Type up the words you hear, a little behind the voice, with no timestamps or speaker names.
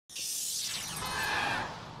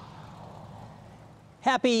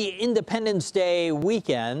Happy Independence Day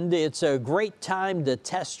weekend. It's a great time to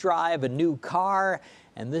test drive a new car.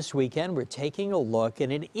 And this weekend, we're taking a look at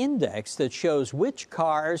an index that shows which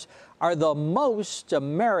cars are the most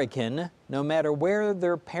American, no matter where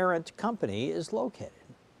their parent company is located.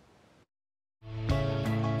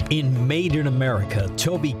 In Made in America,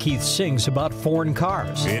 Toby Keith sings about foreign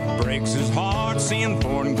cars. It breaks his heart seeing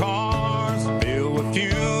foreign cars filled with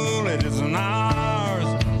fuel it isn't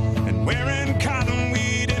ours, and wearing cotton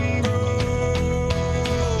we didn't grow.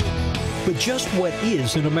 But just what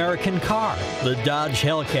is an American car? The Dodge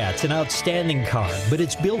Hellcat's an outstanding car, but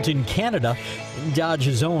it's built in Canada, and Dodge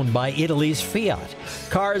is owned by Italy's Fiat.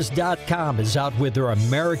 Cars.com is out with their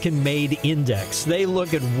American-made index. They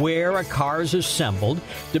look at where a car is assembled,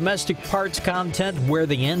 domestic parts content, where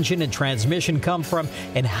the engine and transmission come from,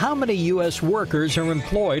 and how many U.S. workers are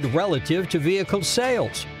employed relative to vehicle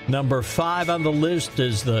sales. Number 5 on the list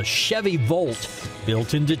is the Chevy Volt,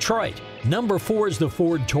 built in Detroit. Number 4 is the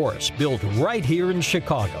Ford Taurus, built right here in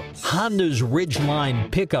Chicago. Honda's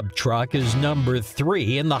Ridgeline pickup truck is number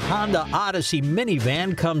 3, and the Honda Odyssey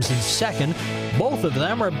minivan comes in second. Both of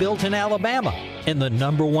them are built in Alabama. And the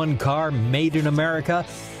number 1 car made in America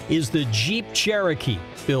is the Jeep Cherokee,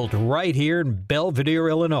 built right here in Belvidere,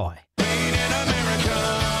 Illinois.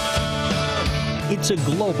 It's a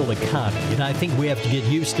global economy, and I think we have to get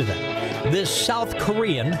used to that. This South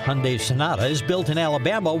Korean Hyundai Sonata is built in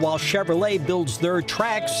Alabama, while Chevrolet builds their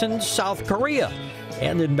tracks in South Korea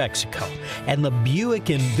and in Mexico. And the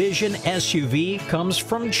Buick Envision SUV comes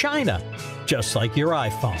from China, just like your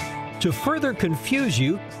iPhone. To further confuse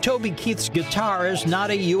you, Toby Keith's guitar is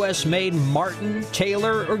not a U.S.-made Martin,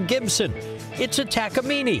 Taylor, or Gibson. It's a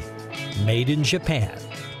Takamine, made in Japan.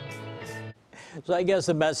 So I guess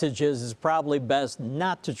the message is it's probably best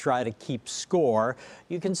not to try to keep score.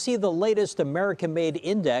 You can see the latest American-made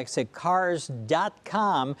index at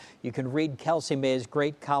Cars.com. You can read Kelsey May's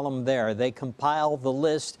great column there. They compile the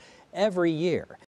list every year.